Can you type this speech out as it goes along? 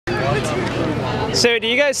So do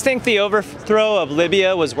you guys think the overthrow of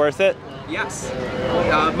Libya was worth it? Yes.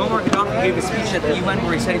 Muammar Gaddafi gave a speech at the UN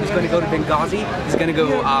where he said he was going to go to Benghazi. He's going to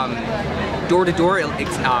go door to door,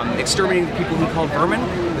 exterminating the people he called vermin.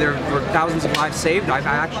 There were thousands of lives saved. I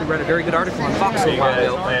actually read a very good article on Fox a while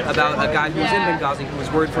ago about a guy who was in Benghazi who was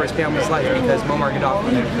worried for his family's life because Muammar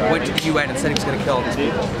Gaddafi went to the UN and said he was going to kill all these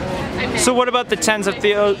people. So what about the tens of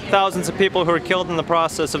thousands of people who were killed in the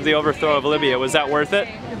process of the overthrow of Libya? Was that worth it?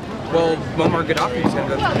 Well, Muammar Gaddafi was going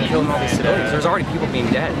to go killing all these civilians. There's already people being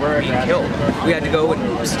dead, being killed. We had to go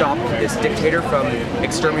and stop this dictator from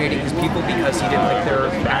exterminating his people because he didn't like their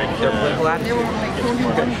political attitude.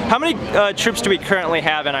 How many troops do we currently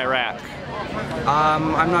have in Iraq?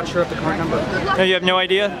 I'm not sure of the current number. No, you have no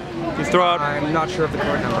idea? You throw out... I'm not sure of the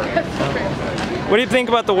current number. What do you think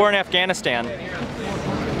about the war in Afghanistan?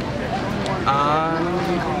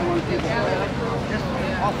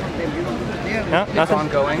 No, it's nothing?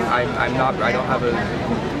 ongoing. I don't have a.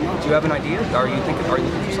 Do you have an idea? Are you looking for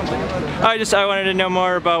something? I wanted to know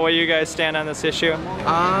more about where you guys stand on this issue.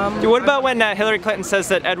 What about when Hillary Clinton says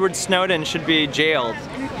that Edward Snowden should be jailed?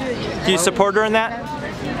 Do you support her in that?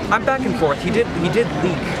 I'm back and forth. He did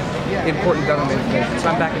leak important government information, so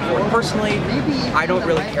I'm back and forth. Personally, I don't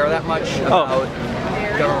really care that much about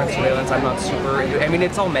government surveillance. I'm not super into it. I mean,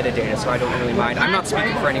 it's all metadata, so I don't really mind. I'm not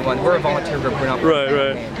speaking for anyone. We're a volunteer group. We're not. Right.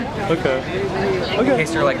 Okay. In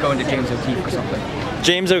case you're like going to James O'Keefe or something.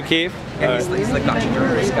 James O'Keefe? Yeah, he's the gotcha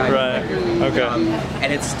journalist guy. Right. Okay.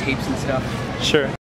 And it's tapes and stuff. Sure.